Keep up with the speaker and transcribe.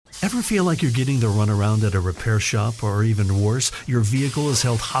Ever feel like you're getting the runaround at a repair shop, or even worse, your vehicle is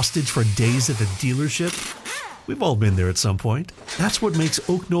held hostage for days at the dealership? We've all been there at some point. That's what makes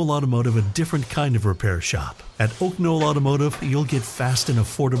Oak Knoll Automotive a different kind of repair shop. At Oak Knoll Automotive, you'll get fast and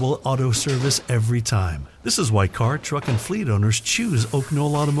affordable auto service every time. This is why car, truck, and fleet owners choose Oak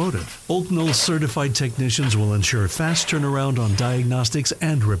Knoll Automotive. Oak Knoll certified technicians will ensure fast turnaround on diagnostics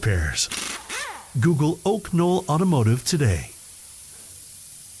and repairs. Google Oak Knoll Automotive today.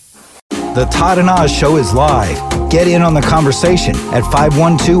 The Todd and Oz Show is live. Get in on the conversation at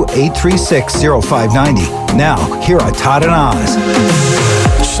 512-836-0590. Now, here are Todd and Oz.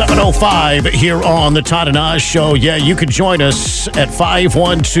 7:05 here on the Todd and Oz Show. Yeah, you can join us at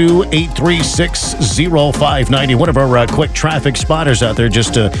 512-836-0590. One of our quick traffic spotters out there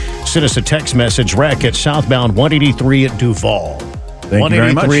just sent us a text message. Wreck at southbound 183 at Duval. Thank you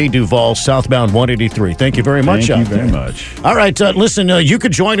very much. 183 Duval, southbound 183. Thank you very much. Thank you very much. All right, listen, you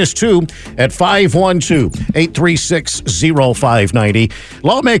could join us, too, at 512-836-0590.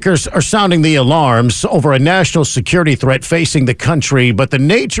 Lawmakers are sounding the alarms over a national security threat facing the country, but the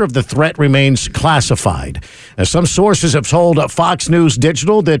nature of the threat remains classified. Some sources have told Fox News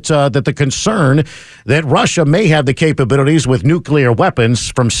Digital that the concern that Russia may have the capabilities with nuclear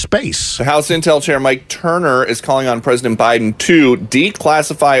weapons from space. The House Intel Chair Mike Turner is calling on President Biden to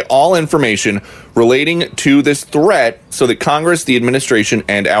declassify all information relating to this threat so that Congress, the administration,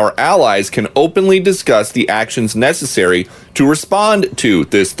 and our allies can openly discuss the actions necessary to respond to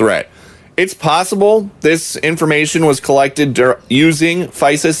this threat. It's possible this information was collected using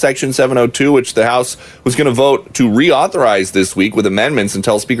FISA Section 702, which the House was going to vote to reauthorize this week with amendments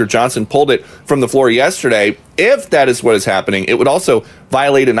until Speaker Johnson pulled it from the floor yesterday. If that is what is happening, it would also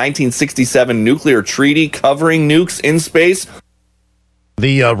violate a 1967 nuclear treaty covering nukes in space.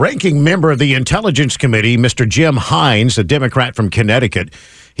 The ranking member of the Intelligence Committee, Mr. Jim Hines, a Democrat from Connecticut,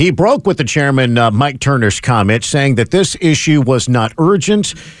 he broke with the chairman, Mike Turner's comment, saying that this issue was not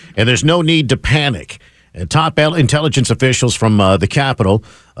urgent and there's no need to panic. And top intelligence officials from the Capitol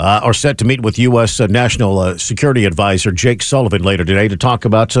are set to meet with U.S. National Security Advisor Jake Sullivan later today to talk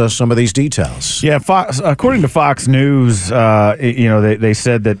about some of these details. Yeah, according to Fox News, they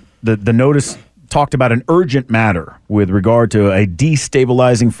said that the notice talked about an urgent matter with regard to a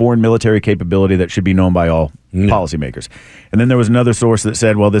destabilizing foreign military capability that should be known by all policymakers. And then there was another source that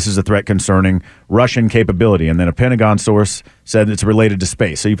said, well, this is a threat concerning Russian capability. And then a Pentagon source said it's related to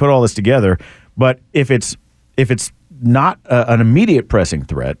space. So you put all this together. But if it's not an immediate pressing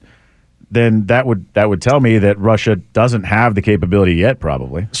threat, then that would tell me that Russia doesn't have the capability yet,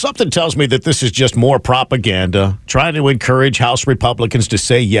 probably. Something tells me that this is just more propaganda, trying to encourage House Republicans to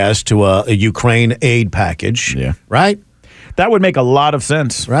say yes to a Ukraine aid package. Yeah. Right? That would make a lot of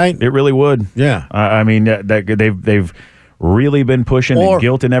sense. Right? It really would. Yeah. I mean, they've really been pushing and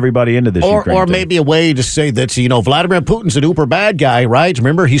guilting everybody into this Ukraine Or thing. maybe a way to say that, Vladimir Putin's an uber bad guy, right?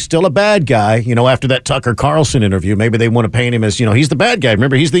 Remember, he's still a bad guy, after that Tucker Carlson interview. Maybe they want to paint him as, he's the bad guy.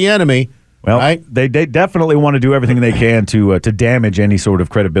 Remember, he's the enemy. Well, right? They definitely want to do everything they can to damage any sort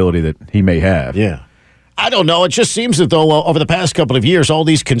of credibility that he may have. Yeah. I don't know. It just seems as though over the past couple of years, all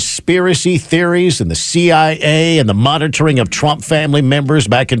these conspiracy theories and the CIA and the monitoring of Trump family members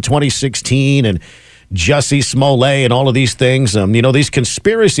back in 2016 and Jussie Smollett and all of these things, these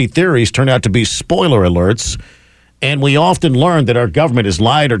conspiracy theories turn out to be spoiler alerts, and we often learn that our government has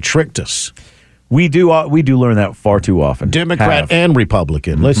lied or tricked us. We do learn that far too often. Democrat and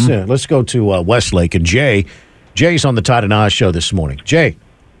Republican. Mm-hmm. Let's go to Westlake and Jay. Jay's on the Todd and Oz show this morning. Jay.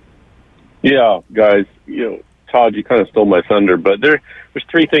 Yeah, guys. Todd, you kind of stole my thunder, but there's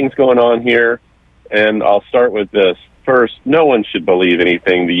three things going on here, and I'll start with this. First, no one should believe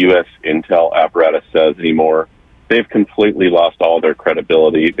anything the U.S. intel apparatus says anymore. They've completely lost all their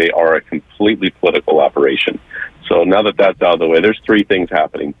credibility. They are a completely political operation. So now that that's out of the way, there's three things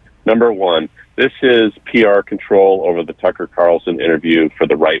happening. Number one, this is PR control over the Tucker Carlson interview for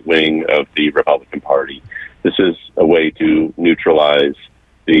the right wing of the Republican Party. This is a way to neutralize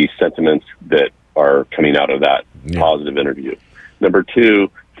the sentiments that are coming out of that positive interview. Number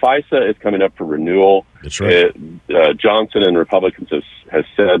two, FISA is coming up for renewal. That's right. Johnson and Republicans has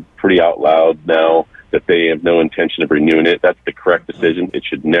said pretty out loud now that they have no intention of renewing it. That's the correct decision. It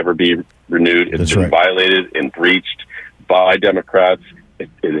should never be renewed. It's been violated and breached by Democrats. It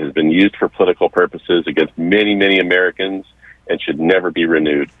has been used for political purposes against many, many Americans and should never be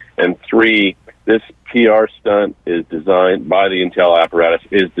renewed. And three, this PR stunt is designed by the intel apparatus,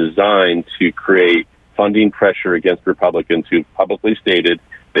 is designed to create funding pressure against Republicans who publicly stated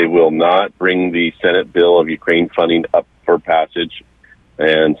they will not bring the Senate bill of Ukraine funding up for passage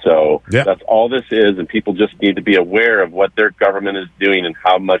And so Yep. that's all this is, and people just need to be aware of what their government is doing and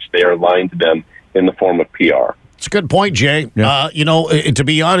how much they are lying to them in the form of PR. It's a good point, Jay. Yeah. To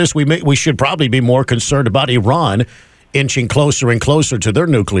be honest, we should probably be more concerned about Iran inching closer and closer to their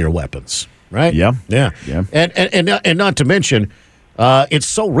nuclear weapons, right? Yeah. Yeah. And not to mention, it's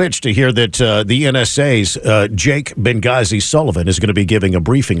so rich to hear that the NSA's Jake Benghazi Sullivan is going to be giving a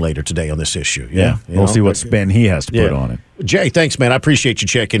briefing later today on this issue. Yeah. We'll see what spin he has to put on it. Jay, thanks, man. I appreciate you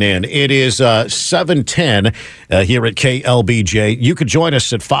checking in. It is 7:10 here at KLBJ. You could join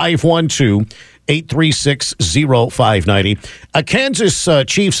us at 512-836-0590. A Kansas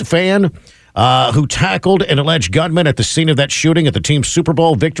Chiefs fan who tackled an alleged gunman at the scene of that shooting at the team's Super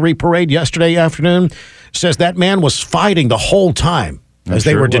Bowl victory parade yesterday afternoon says that man was fighting the whole time as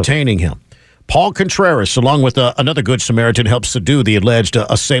they were detaining him. Paul Contreras, along with another Good Samaritan, helped subdue the alleged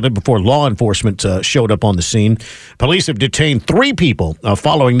assailant before law enforcement showed up on the scene. Police have detained 3 people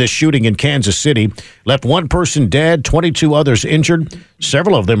following this shooting in Kansas City, left 1 person dead, 22 others injured.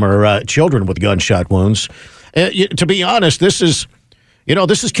 Several of them are children with gunshot wounds. To be honest, this is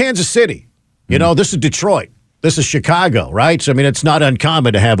Kansas City. This is Detroit. This is Chicago, right? So, I mean, it's not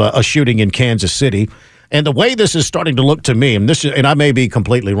uncommon to have a shooting in Kansas City. And the way this is starting to look to me, and I may be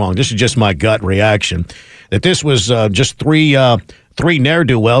completely wrong, this is just my gut reaction, that this was just three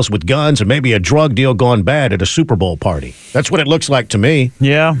ne'er-do-wells with guns and maybe a drug deal gone bad at a Super Bowl party. That's what it looks like to me.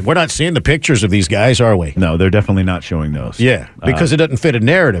 Yeah. We're not seeing the pictures of these guys, are we? No, they're definitely not showing those. Yeah, because it doesn't fit a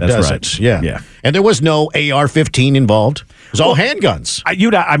narrative, does right. it? Yeah. Yeah. And there was no AR-15 involved. It was all handguns.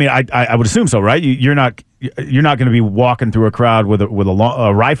 I would assume so, right? You're not going to be walking through a crowd with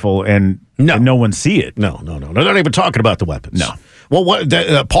a rifle and no one see it. No. They're not even talking about the weapons. No. Well,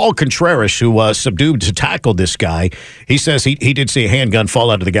 Paul Contreras, who subdued to tackle this guy, he says he did see a handgun fall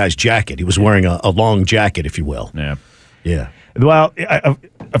out of the guy's jacket. He was wearing a long jacket, if you will. Yeah. Yeah. Well,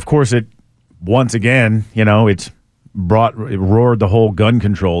 of course, once again, it's roared the whole gun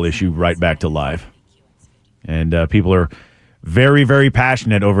control issue right back to life. And people are very, very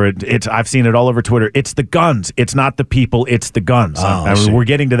passionate over it. I've seen it all over Twitter. It's the guns. It's not the people. It's the guns. We're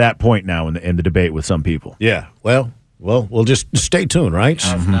getting to that point now in the debate with some people. Yeah. Well, we'll just stay tuned, right?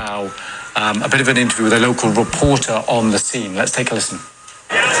 Now, a bit of an interview with a local reporter on the scene. Let's take a listen.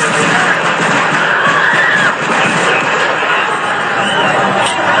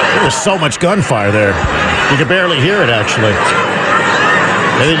 There was so much gunfire there. You could barely hear it, actually.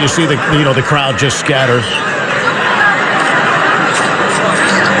 And then you see the crowd just scatter.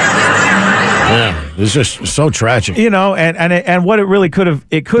 Yeah, it's just so tragic. And what it really could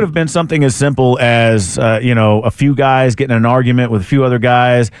have been something as simple as a few guys getting in an argument with a few other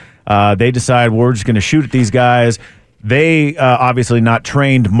guys. They decide we're just going to shoot at these guys. They obviously not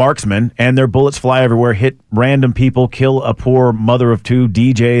trained marksmen, and their bullets fly everywhere, hit random people, kill a poor mother of 2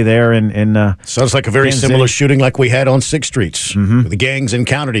 DJ there in sounds like a very Kansas similar City. shooting like we had on 6th Streets. Mm-hmm. The gangs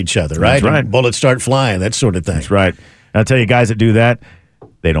encountered each other, right? That's right. And bullets start flying, that sort of thing. That's right. And I'll tell you, guys that do that,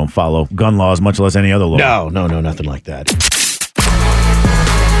 they don't follow gun laws, much less any other law. No, nothing like that.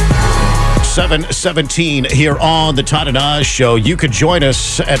 7:17 here on the Todd and Oz Show. You could join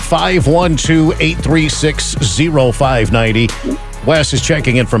us at 512-836-0590. Wes is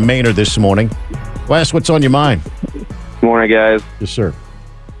checking in from Maynard this morning. Wes, what's on your mind? Morning, guys. Yes, sir.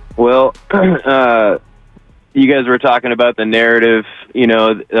 Well, you guys were talking about the narrative.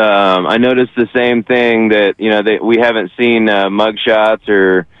 I noticed the same thing that we haven't seen mugshots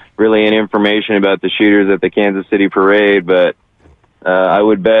or really any information about the shooters at the Kansas City parade, but I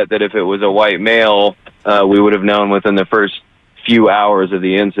would bet that if it was a white male, we would have known within the first few hours of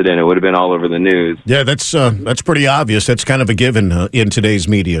the incident. It would have been all over the news. Yeah, that's pretty obvious. That's kind of a given in today's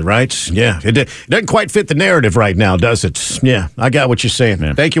media, right? Yeah, it doesn't quite fit the narrative right now, does it? Yeah, I got what you're saying.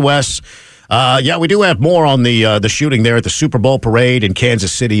 Yeah. Thank you, Wes. We do have more on the shooting there at the Super Bowl parade in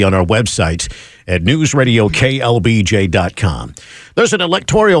Kansas City on our website at newsradioklbj.com. There's an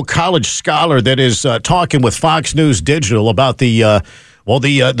electoral college scholar that is talking with Fox News Digital about the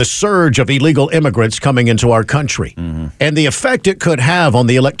surge of illegal immigrants coming into our country and the effect it could have on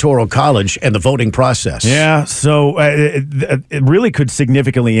the electoral college and the voting process. Yeah, so it really could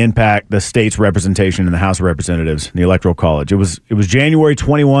significantly impact the state's representation in the House of Representatives, in the Electoral College. It was January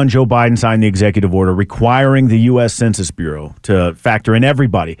 21, Joe Biden signed the executive order requiring the U.S. Census Bureau to factor in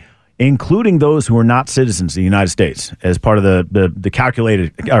everybody, including those who are not citizens of the United States, as part of the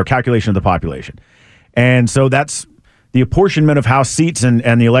calculation of the population. And so that's the apportionment of House seats and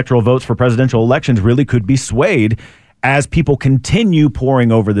the electoral votes for presidential elections really could be swayed as people continue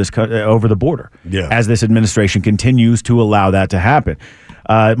pouring over the border. Yeah. As this administration continues to allow that to happen.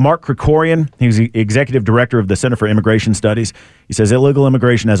 Mark Krikorian, he's the executive director of the Center for Immigration Studies. He says illegal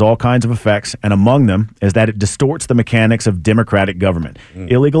immigration has all kinds of effects, and among them is that it distorts the mechanics of democratic government.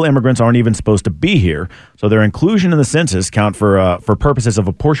 Illegal immigrants aren't even supposed to be here, so their inclusion in the census count for purposes of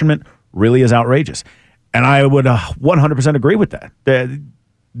apportionment really is outrageous. And I would 100% agree with that.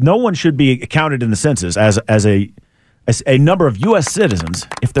 No one should be counted in the census as a number of U.S. citizens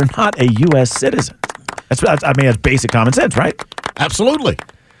if they're not a U.S. citizen. That's basic common sense, right? Absolutely.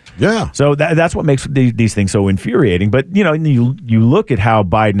 Yeah. So that's what makes these things so infuriating. But, you look at how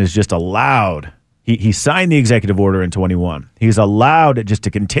Biden is just allowed. He signed the executive order in 21. He's allowed it just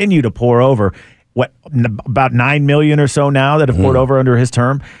to continue to pour over, about 9 million or so now that have poured over under his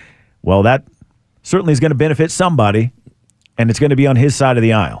term. Well, that certainly is going to benefit somebody, and it's going to be on his side of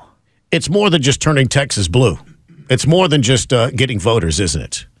the aisle. It's more than just turning Texas blue. It's more than just getting voters, isn't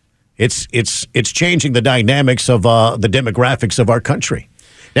it? It's changing the dynamics of the demographics of our country.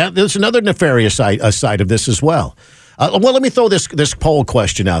 Now, there's another nefarious side of this as well. Let me throw this poll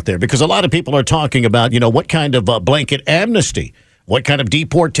question out there, because a lot of people are talking about, what kind of blanket amnesty, what kind of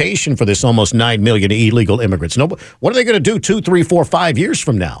deportation for this almost 9 million illegal immigrants. What are they going to do 2, 3, 4, 5 years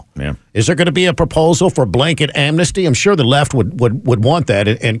from now? Yeah. Is there going to be a proposal for blanket amnesty? I'm sure the left would want that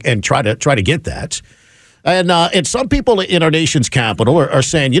and try to get that. And some people in our nation's capital are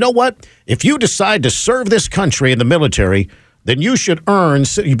saying, you know what? If you decide to serve this country in the military, then you should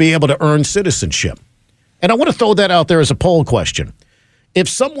be able to earn citizenship. And I want to throw that out there as a poll question. If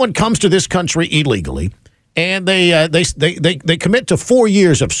someone comes to this country illegally and they commit to 4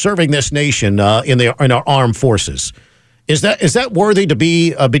 years of serving this nation in our armed forces, is that worthy to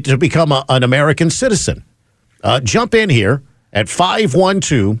become an American citizen? Jump in here at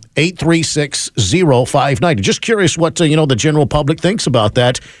 512-836-0590. Just curious what the general public thinks about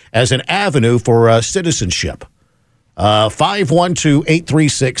that as an avenue for citizenship.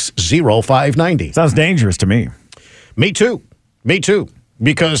 512-836-0590. Sounds dangerous to me. Me too.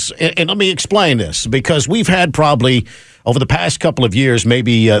 Because, and let me explain this, because we've had probably over the past couple of years,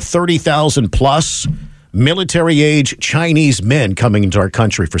 maybe 30,000 plus military-age Chinese men coming into our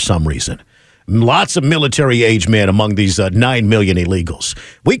country for some reason. Lots of military-age men among these 9 million illegals.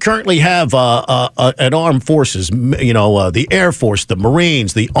 We currently have an armed forces, the Air Force, the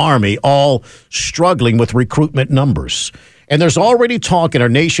Marines, the Army, all struggling with recruitment numbers. And there's already talk in our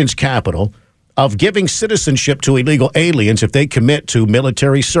nation's capital of giving citizenship to illegal aliens if they commit to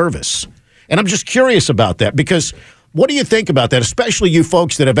military service. And I'm just curious about that, because what do you think about that, especially you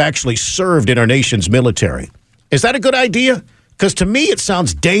folks that have actually served in our nation's military? Is that a good idea? Because to me, it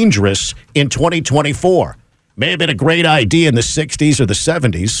sounds dangerous in 2024. May have been a great idea in the 60s or the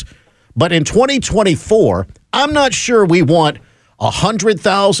 70s, but in 2024, I'm not sure we want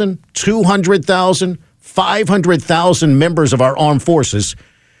 100,000, 200,000, 500,000 members of our armed forces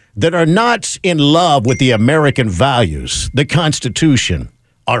that are not in love with the American values, the Constitution,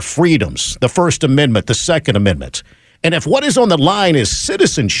 our freedoms, the First Amendment, the Second Amendment. And if what is on the line is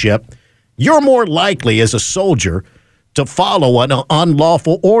citizenship, you're more likely as a soldier to follow an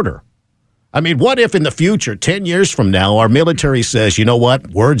unlawful order. I mean, what if in the future, 10 years from now, our military says, you know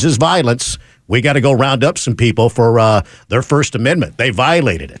what, words is violence. We got to go round up some people for their First Amendment. They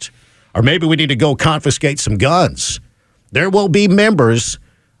violated it. Or maybe we need to go confiscate some guns. There will be members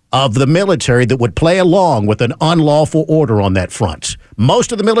of the military that would play along with an unlawful order on that front.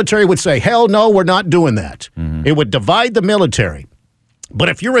 Most of the military would say, hell no, we're not doing that. Mm-hmm. It would divide the military. But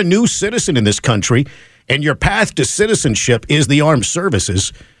if you're a new citizen in this country and your path to citizenship is the armed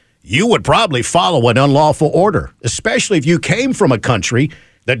services, you would probably follow an unlawful order, especially if you came from a country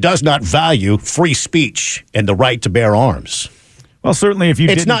that does not value free speech and the right to bear arms. Well, certainly if you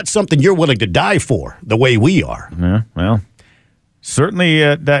It's not something you're willing to die for the way we are. Yeah, well,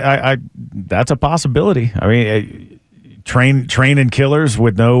 certainly that's a possibility. I mean, training killers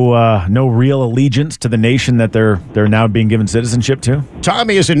with no real allegiance to the nation that they're now being given citizenship to.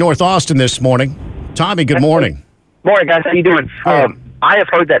 Tommy is in North Austin this morning. Tommy, good morning. Morning, guys. How you doing? I have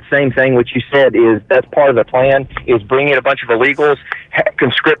heard that same thing. What you said is that's part of the plan, is bring in a bunch of illegals,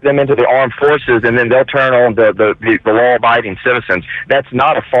 conscript them into the armed forces, and then they'll turn on the law-abiding citizens. That's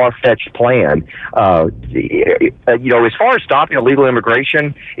not a far-fetched plan. As far as stopping illegal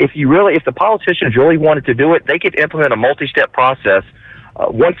immigration, if the politicians really wanted to do it, they could implement a multi-step process.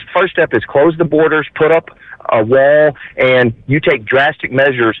 First step is close the borders, put up a wall and you take drastic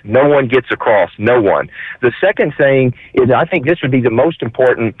measures, no one gets across. No one. The second thing is, I think this would be the most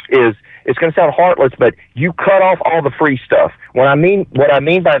important, is it's going to sound heartless, but you cut off all the free stuff. What I mean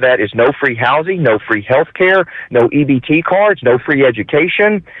by that is no free housing, no free health care, no EBT cards, no free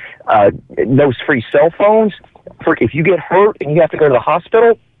education, no free cell phones. If you get hurt and you have to go to the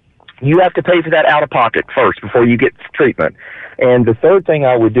hospital, you have to pay for that out of pocket first before you get treatment. And the third thing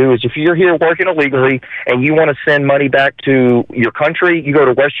I would do is, if you're here working illegally and you want to send money back to your country, you go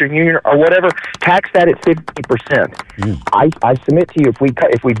to Western Union or whatever, tax that at 50%. I submit to you,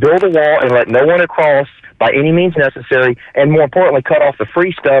 if we build a wall and let no one across by any means necessary, and more importantly, cut off the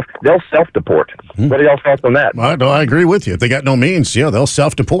free stuff, they'll self-deport. What are y'all's thoughts on that? I agree with you. If they got no means, they'll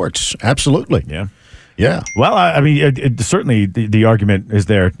self-deport. Absolutely. Yeah. Yeah. Well, I mean, certainly the argument is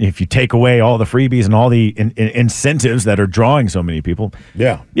there. If you take away all the freebies and all the incentives that are drawing so many people,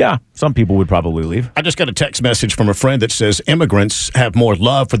 yeah, some people would probably leave. I just got a text message from a friend that says immigrants have more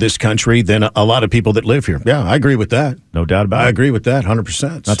love for this country than a lot of people that live here. Yeah, I agree with that. No doubt about it. I agree with that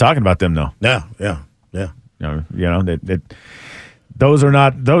 100%. Not talking about them, though. Yeah. Those are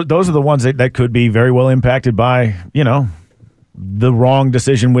not those are the ones that could be very well impacted by the wrong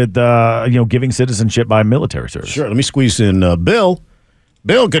decision with giving citizenship by military service. Sure. Let me squeeze in Bill.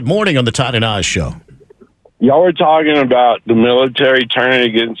 Bill, good morning on the Todd and Oz show. Y'all were talking about the military turning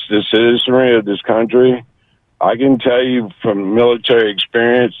against the citizenry of this country. I can tell you from military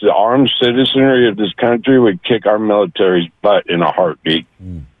experience, the armed citizenry of this country would kick our military's butt in a heartbeat.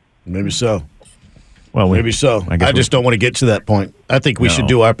 Maybe so. Well, maybe so. I just don't want to get to that point. I think we should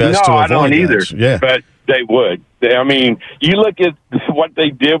do our best to No, avoid I don't either. that. Yeah. But they would. I mean, you look at what they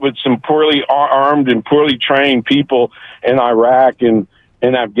did with some poorly armed and poorly trained people in Iraq and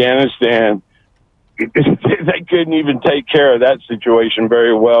in Afghanistan. They couldn't even take care of that situation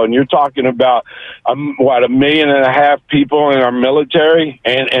very well. And you're talking about, 1.5 million people in our military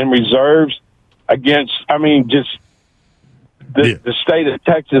and reserves against, just the state of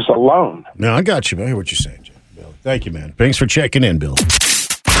Texas alone. No, I got you. I hear what you're saying, Bill. Thank you, man. Thanks for checking in, Bill.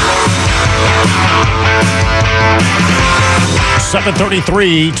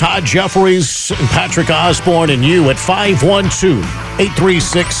 7:33, Todd Jeffries and Patrick Osborne and you at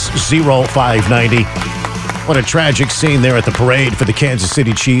 512-836-0590. What a tragic scene there at the parade for the Kansas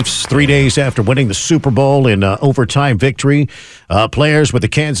City Chiefs. 3 days after winning the Super Bowl in overtime victory, players with the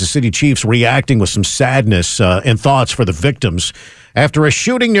Kansas City Chiefs reacting with some sadness and thoughts for the victims after a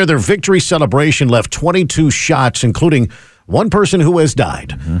shooting near their victory celebration left 22 shots, including one person who has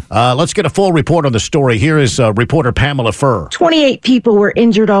died. Let's get a full report on the story. Here is reporter Pamela Furr. 28 people were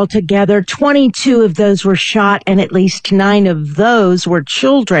injured altogether. 22 of those were shot, and at least 9 of those were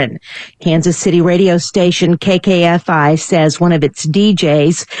children. Kansas City radio station KKFI says one of its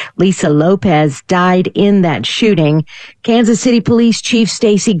DJs, Lisa Lopez, died in that shooting. Kansas City Police Chief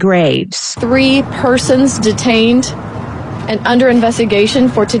Stacey Graves. 3 persons detained and under investigation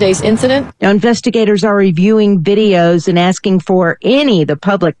for today's incident. Now, investigators are reviewing videos and asking for any the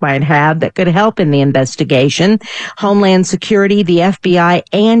public might have that could help in the investigation. Homeland Security, the FBI,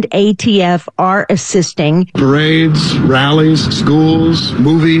 and ATF are assisting. Parades, rallies, schools,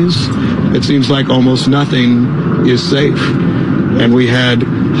 movies. It seems like almost nothing is safe. And we had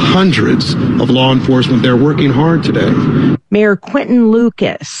hundreds of law enforcement there working hard today. Mayor Quentin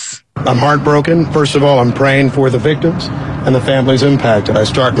Lucas. I'm heartbroken. First of all, I'm praying for the victims and the families impacted. I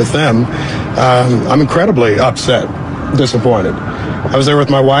start with them. I'm incredibly upset, disappointed. I was there with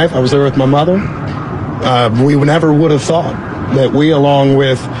my wife. I was there with my mother. We never would have thought that we, along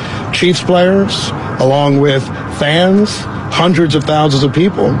with Chiefs players, along with fans, hundreds of thousands of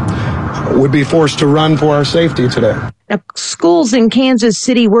people, would be forced to run for our safety today. Now, schools in Kansas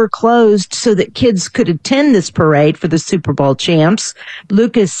City were closed so that kids could attend this parade for the Super Bowl champs.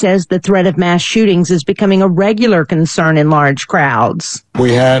 Lucas says the threat of mass shootings is becoming a regular concern in large crowds.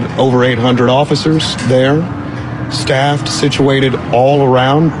 We had over 800 officers there, staffed, situated all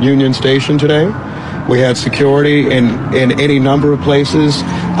around Union Station today. We had security in any number of places,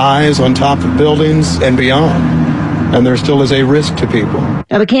 eyes on top of buildings and beyond. And there still is a risk to people.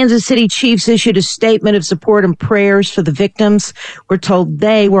 Now, the Kansas City Chiefs issued a statement of support and prayers for the victims. We're told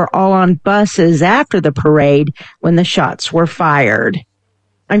they were all on buses after the parade when the shots were fired.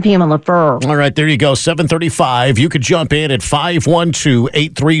 I'm Pamela Furr. All right, there you go, 7:35. You could jump in at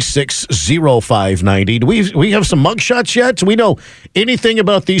 512-836-0590. Do we have some mugshots yet? Do we know anything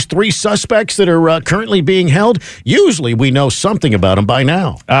about these 3 suspects that are currently being held? Usually we know something about them by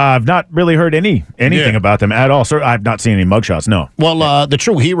now. I've not really heard anything about them at all. Sir, I've not seen any mugshots, no. Well, the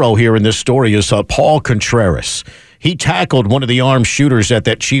true hero here in this story is Paul Contreras. He tackled one of the armed shooters at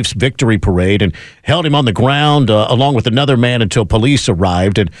that Chiefs victory parade and held him on the ground along with another man until police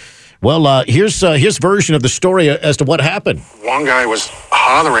arrived. And, well, here's his version of the story as to what happened. One guy was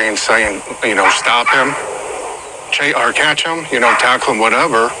hollering, saying, stop him, or catch him, tackle him,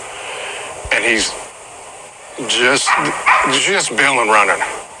 whatever. And he's just bailing running.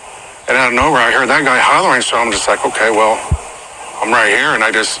 And out of nowhere, I heard that guy hollering, so I'm just like, okay, well, I'm right here. And I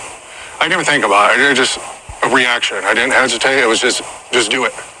didn't even think about it. It was just a reaction. I didn't hesitate. It was just do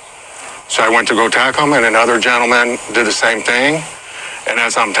it. So I went to go tackle him, and another gentleman did the same thing. And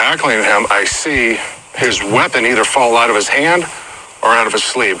as I'm tackling him, I see his weapon either fall out of his hand or out of his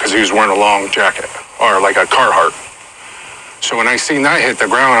sleeve because he was wearing a long jacket or like a Carhartt. So when I seen that hit the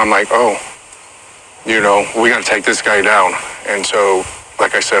ground, I'm like, oh, we got to take this guy down. And so,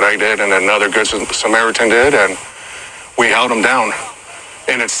 like I said, I did, and another good Samaritan did, and we held him down.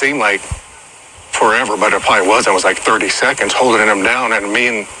 And it seemed like forever, but it probably wasn't. It was like 30 seconds holding him down, and me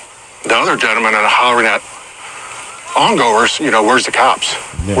and the other gentleman are hollering at ongoers, where's the cops?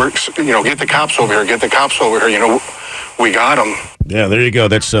 Yeah. Get the cops over here, get the cops over here, we got them. Yeah, there you go.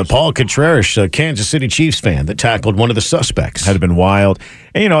 That's Paul Contreras, a Kansas City Chiefs fan that tackled one of the suspects. Had been wild.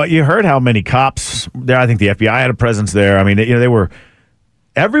 And, you heard how many cops there. I think the FBI had a presence there. I mean, they were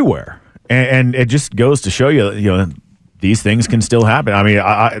everywhere. And it just goes to show you, these things can still happen. I mean,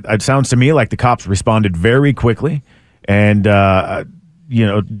 it sounds to me like the cops responded very quickly and,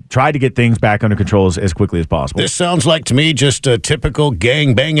 tried to get things back under control as quickly as possible. This sounds like to me just a typical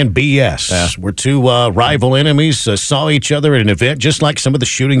gang-banging BS. Yeah. Where two rival enemies saw each other at an event, just like some of the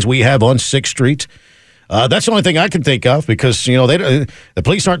shootings we have on 6th Street. That's the only thing I can think of because the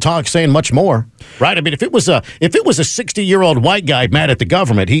police aren't saying much more, right? I mean, if it was a 60-year-old white guy mad at the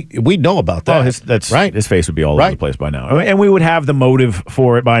government, we'd know about that. Oh, that's right. His face would be all over the place by now, and we would have the motive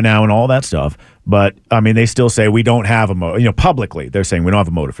for it by now and all that stuff. But I mean, they still say we don't have a motive. Publicly, they're saying we don't have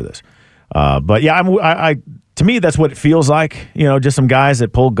a motive for this. But yeah, to me, that's what it feels like. Just some guys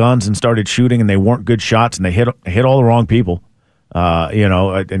that pulled guns and started shooting, and they weren't good shots, and they hit all the wrong people.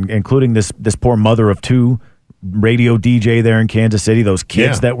 Including this poor mother of two radio DJ there in Kansas City, those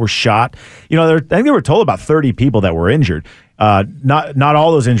kids that were shot. I think they were told about 30 people that were injured. Not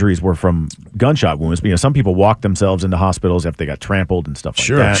all those injuries were from gunshot wounds, but some people walked themselves into hospitals after they got trampled and stuff like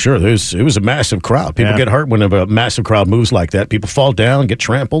that. Sure. It was a massive crowd. People get hurt when a massive crowd moves like that. People fall down, get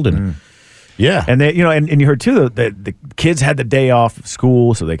trampled, and yeah. And they, and you heard too that the kids had the day off of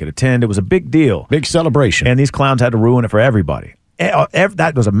school so they could attend. It was a big deal, big celebration, and these clowns had to ruin it for everybody.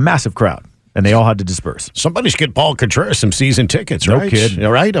 That was a massive crowd, and they all had to disperse. Somebody should get Paul Contreras some season tickets, right? No kidding.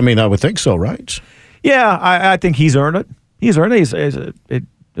 Right? I mean, I would think so, right? Yeah, I think he's earned it. He's earned it. It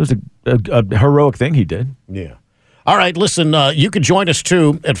was a heroic thing he did. Yeah. All right, listen, you can join us,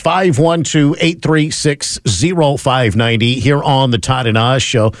 too, at 512-836-0590 here on the Todd and Oz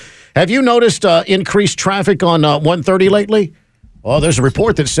Show. Have you noticed increased traffic on 130 lately? Well, there's a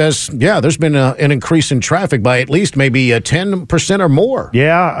report that says, there's been an increase in traffic by at least maybe 10% or more.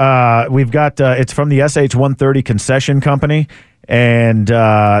 Yeah, we've got, it's from the SH-130 concession company, and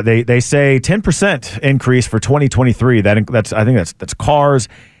they say 10% increase for 2023. I think that's cars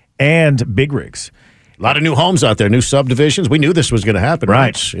and big rigs. A lot of new homes out there, new subdivisions. We knew this was going to happen.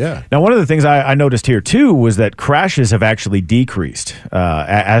 Right. Yeah. Now, one of the things I noticed here, too, was that crashes have actually decreased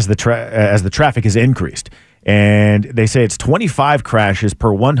as the traffic has increased. And they say it's 25 crashes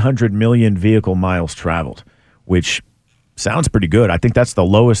per 100 million vehicle miles traveled, which sounds pretty good. I think that's the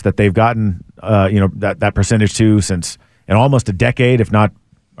lowest that they've gotten, that percentage to since in almost a decade, if not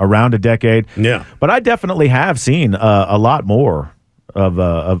around a decade. Yeah. But I definitely have seen a lot more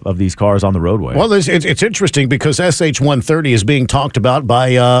of these cars on the roadway. Well, it's interesting because SH-130 is being talked about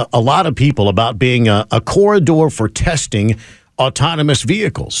by a lot of people about being a corridor for testing autonomous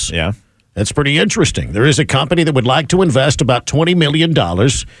vehicles. Yeah. That's pretty interesting. There is a company that would like to invest about $20 million to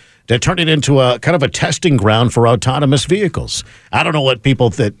turn it into a kind of a testing ground for autonomous vehicles. I don't know what people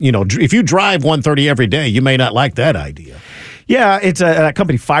that, if you drive 130 every day, you may not like that idea. Yeah, it's a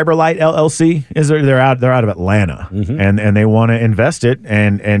company, Fiberlight LLC. They're out of Atlanta, and they want to invest it,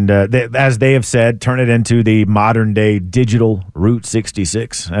 and as they have said, turn it into the modern day digital Route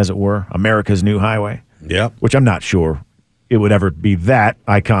 66, as it were, America's new highway. Yeah, which I'm not sure it would ever be that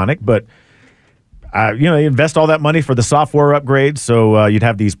iconic, but you invest all that money for the software upgrades, so you'd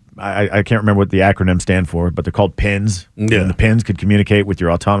have these. I can't remember what the acronyms stand for, but they're called PINs. Yeah, and the PINs could communicate with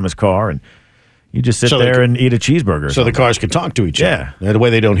your autonomous car and. You just sit there and eat a cheeseburger. So the cars can talk to each other. Yeah. The way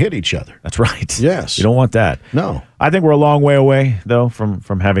they don't hit each other. That's right. Yes. You don't want that. No. I think we're a long way away, though,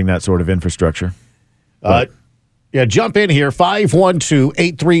 from having that sort of infrastructure. Yeah, jump in here,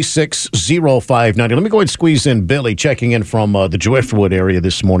 512-836-0590. Let me go ahead and squeeze in Billy, checking in from the Driftwood area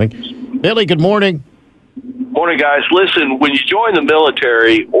this morning. Billy, good morning. Morning, guys. Listen, when you join the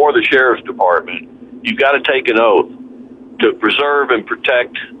military or the sheriff's department, you've got to take an oath to preserve and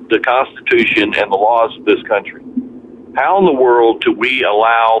protect the Constitution and the laws of this country. How in the world do we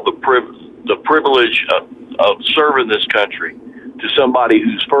allow the privilege of serving this country to somebody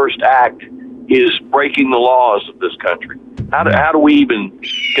whose first act is breaking the laws of this country? How do we even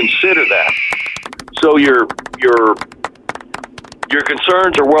consider that? So your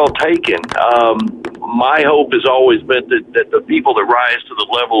concerns are well taken. My hope has always been that the people that rise to the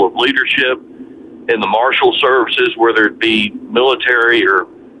level of leadership in the marshal services, whether it be military or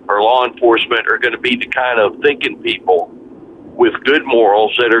law enforcement, are going to be the kind of thinking people with good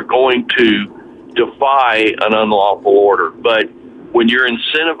morals that are going to defy an unlawful order. But when you're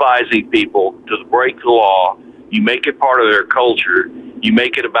incentivizing people to break the law, you make it part of their culture, you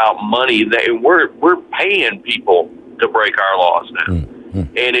make it about money. We're paying people to break our laws now.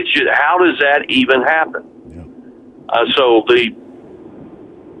 And it's just, how does that even happen? So they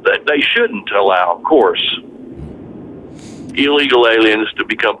shouldn't allow, of course, illegal aliens to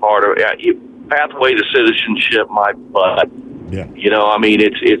become part of pathway to citizenship. My butt. Yeah.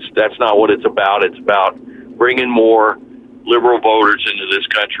 That's not what it's about. It's about bringing more liberal voters into this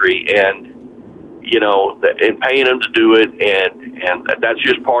country, and and paying them to do it, and that's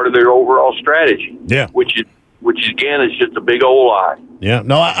just part of their overall strategy. Yeah. Which again is just a big old lie. Yeah,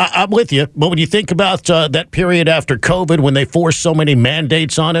 no, I'm with you. But when you think about that period after COVID, when they forced so many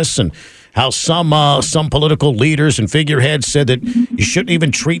mandates on us, and how some political leaders and figureheads said that you shouldn't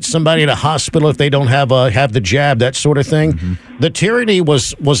even treat somebody in a hospital if they don't have the jab, that sort of thing. Mm-hmm. The tyranny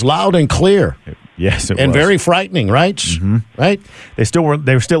was loud and clear. Yes, it and was. very frightening, right? Mm-hmm. Right.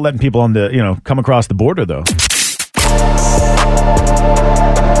 They were still letting people come across the border though.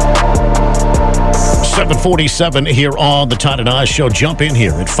 747 here on the Todd and Oz Show. Jump in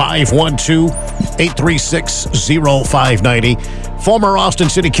here at 512-836-0590. Former Austin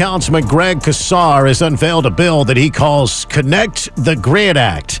City Councilman Greg Casar has unveiled a bill that he calls Connect the Grid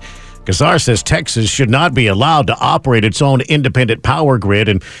Act. Casar says Texas should not be allowed to operate its own independent power grid.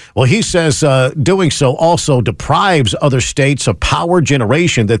 And, well, he says doing so also deprives other states of power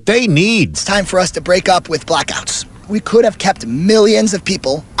generation that they need. It's time for us to break up with blackouts. We could have kept millions of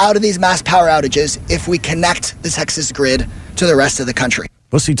people out of these mass power outages if we connect the Texas grid to the rest of the country.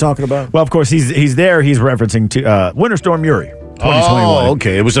 What's he talking about? Well, of course, he's referencing to Winter Storm Uri. 2021. Oh,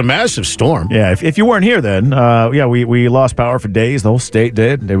 okay. It was a massive storm. Yeah, if you weren't here then, we lost power for days. The whole state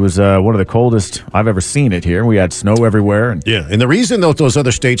did. It was one of the coldest I've ever seen it here. We had snow everywhere. And the reason those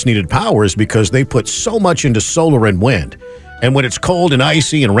other states needed power is because they put so much into solar and wind. And when it's cold and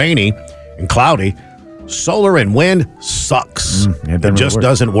icy and rainy and cloudy, solar and wind sucks. It just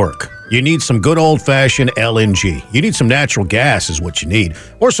doesn't work. You need some good old-fashioned LNG. You need some natural gas is what you need.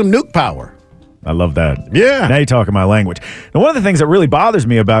 Or some nuke power. I love that. Yeah. Now you're talking my language. Now, one of the things that really bothers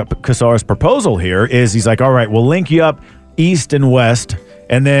me about Casar's proposal here is he's like, all right, we'll link you up east and west,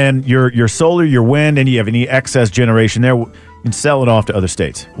 and then your solar, your wind, and you have any excess generation there, you can sell it off to other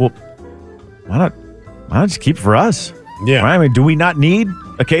states. Well, why not just keep it for us? Yeah. Right? I mean, do we not need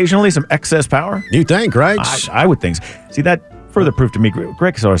occasionally some excess power? You think, right? I would think so. See, that further proof to me,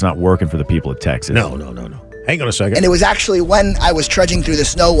 Greg Casar is not working for the people of Texas. No. Hang on a second. And it was actually when I was trudging through the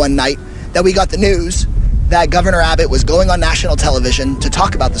snow one night that we got the news that Governor Abbott was going on national television to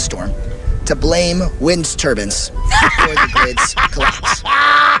talk about the storm, to blame wind turbines for the grid's collapse.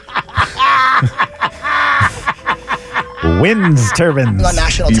 Wind turbines. On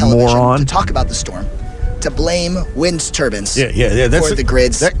national television to talk about the storm, to blame wind turbines for the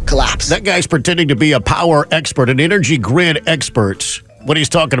grid's collapse. That guy's pretending to be a power expert, an energy grid expert, when he's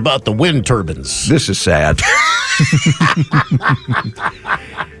talking about the wind turbines. This is sad.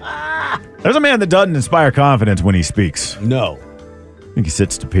 There's a man that doesn't inspire confidence when he speaks. No. I think he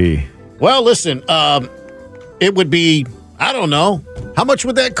sits to pee. Well, listen, it would be, I don't know, how much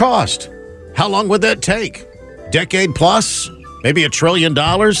would that cost? How long would that take? Decade plus? Maybe $1 trillion?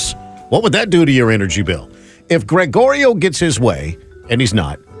 What would that do to your energy bill? If Gregorio gets his way, and he's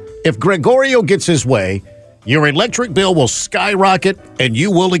not, if Gregorio gets his way, your electric bill will skyrocket and you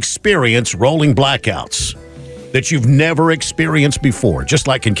will experience rolling blackouts that you've never experienced before, just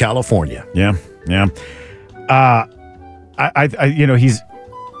like in California. Yeah.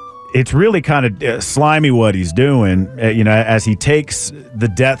 It's really kind of slimy what he's doing, as he takes the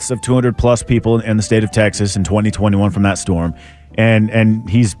deaths of 200 plus people in the state of Texas in 2021 from that storm. and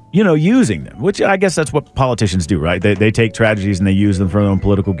he's using them, which I guess that's what politicians do, right? They take tragedies and they use them for their own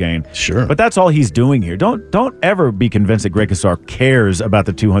political gain. Sure, but that's all he's doing here. Don't ever be convinced that Greg Casar cares about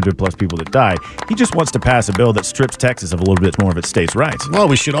the 200 plus people that died. He just wants to pass a bill that strips Texas of a little bit more of its state's rights. Well,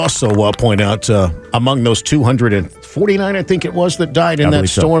 we should also point out among those 249, I think it was, that died in that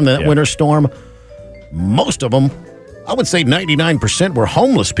storm, that winter storm, most of them, I would say 99%, were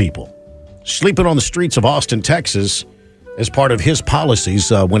homeless people sleeping on the streets of Austin, Texas, as part of his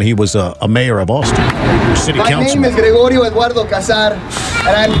policies when he was a mayor of Austin, city councilman. My name is Gregorio Eduardo Casar, and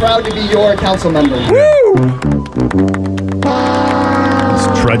I'm proud to be your council member. He's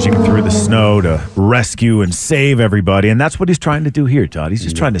trudging through the snow to rescue and save everybody, and that's what he's trying to do here, Todd. He's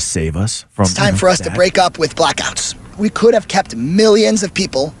just trying to save us from. It's time for us to break up with blackouts. We could have kept millions of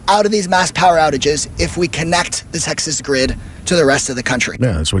people out of these mass power outages if we connect the Texas grid to the rest of the country.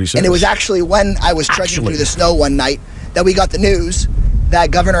 Yeah, that's what he said. And it was actually when I was trudging through the snow one night that we got the news that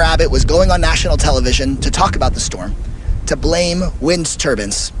Governor Abbott was going on national television to talk about the storm, to blame wind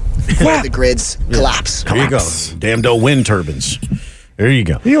turbines for the grid's collapse. There you go. Damned old wind turbines. There you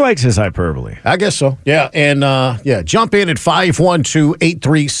go. He likes his hyperbole. I guess so. Yeah, and jump in at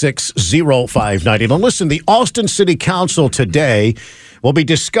 512-836-0590. Now listen, the Austin City Council today will be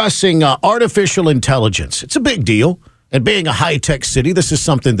discussing artificial intelligence. It's a big deal. And being a high-tech city, this is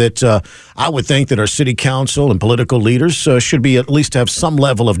something that I would think that our city council and political leaders should be at least have some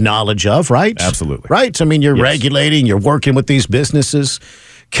level of knowledge of, right? Absolutely. Right? I mean, you're regulating, you're working with these businesses.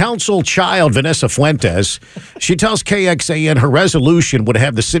 Council child Vanessa Fuentes, she tells KXAN her resolution would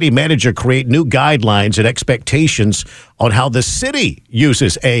have the city manager create new guidelines and expectations on how the city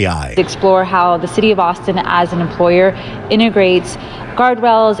uses AI. Explore how the city of Austin as an employer integrates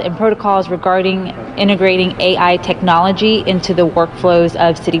guardrails and protocols regarding integrating AI technology into the workflows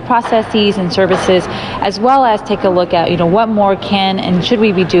of city processes and services, as well as take a look at, what more can and should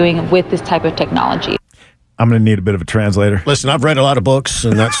we be doing with this type of technology. I'm going to need a bit of a translator. Listen, I've read a lot of books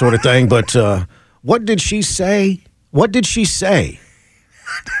and that sort of thing, but what did she say? What did she say?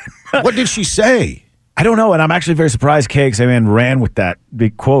 What did she say? I don't know, and I'm actually very surprised KXAN ran with that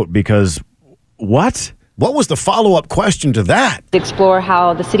big quote because what? What was the follow-up question to that? Explore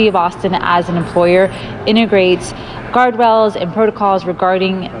how the city of Austin as an employer integrates guardrails and protocols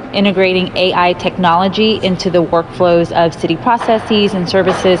regarding integrating AI technology into the workflows of city processes and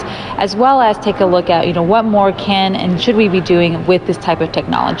services, as well as take a look at, what more can and should we be doing with this type of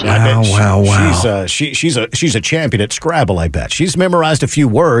technology. Wow. She's a champion at Scrabble, I bet. She's memorized a few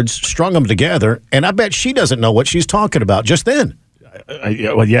words, strung them together, and I bet she doesn't know what she's talking about just then.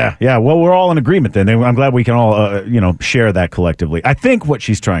 Yeah. Well, we're all in agreement then. I'm glad we can all, share that collectively. I think what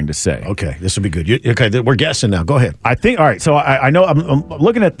she's trying to say. Okay, this will be good. We're guessing now. Go ahead. I think. All right. So I know I'm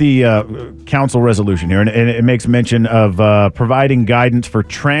looking at the council resolution here, and it makes mention of providing guidance for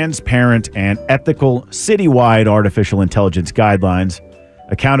transparent and ethical citywide artificial intelligence guidelines,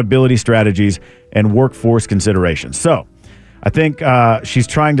 accountability strategies, and workforce considerations. So I think she's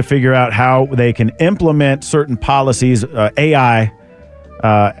trying to figure out how they can implement certain policies, AI,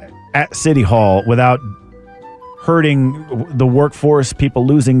 at City Hall without hurting the workforce, people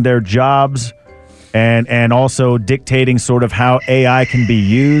losing their jobs, and also dictating sort of how AI can be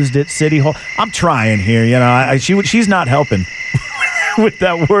used at City Hall. I'm trying here, she's not helping with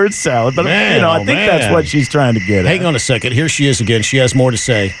that word salad, but I think that's what she's trying to get at. Hang on a second. Here she is again. She has more to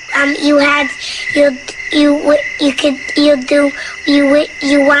say. You could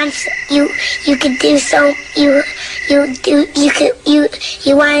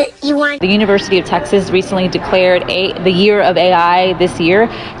want. The University of Texas recently declared the year of AI this year.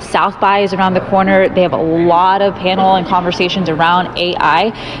 South by is around the corner. They have a lot of panel and conversations around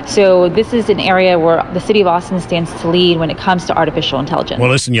AI. So this is an area where the city of Austin stands to lead when it comes to artificial intelligence. Well,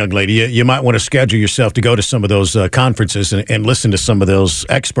 listen, young lady, you might want to schedule yourself to go to some of those conferences and listen to some of those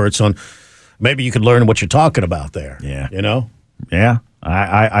experts on. Maybe you could learn what you're talking about there. Yeah. Yeah.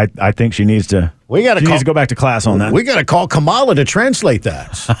 I think she needs to. Needs to go back to class on that. We got to call Kamala to translate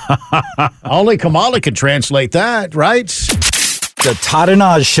that. Only Kamala can translate that, right? The Todd and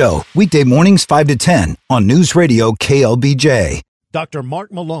Oz Show, weekday mornings 5 to 10 on News Radio KLBJ. Dr.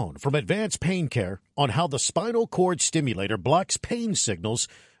 Mark Malone from Advanced Pain Care on how the spinal cord stimulator blocks pain signals,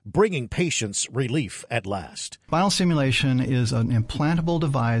 bringing patients relief at last. Spinal stimulation is an implantable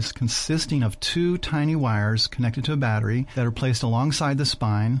device consisting of two tiny wires connected to a battery that are placed alongside the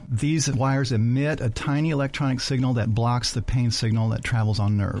spine. These wires emit a tiny electronic signal that blocks the pain signal that travels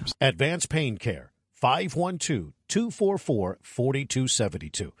on nerves. Advanced Pain Care,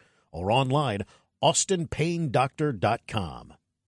 512-244-4272, or online, austinpaindoctor.com.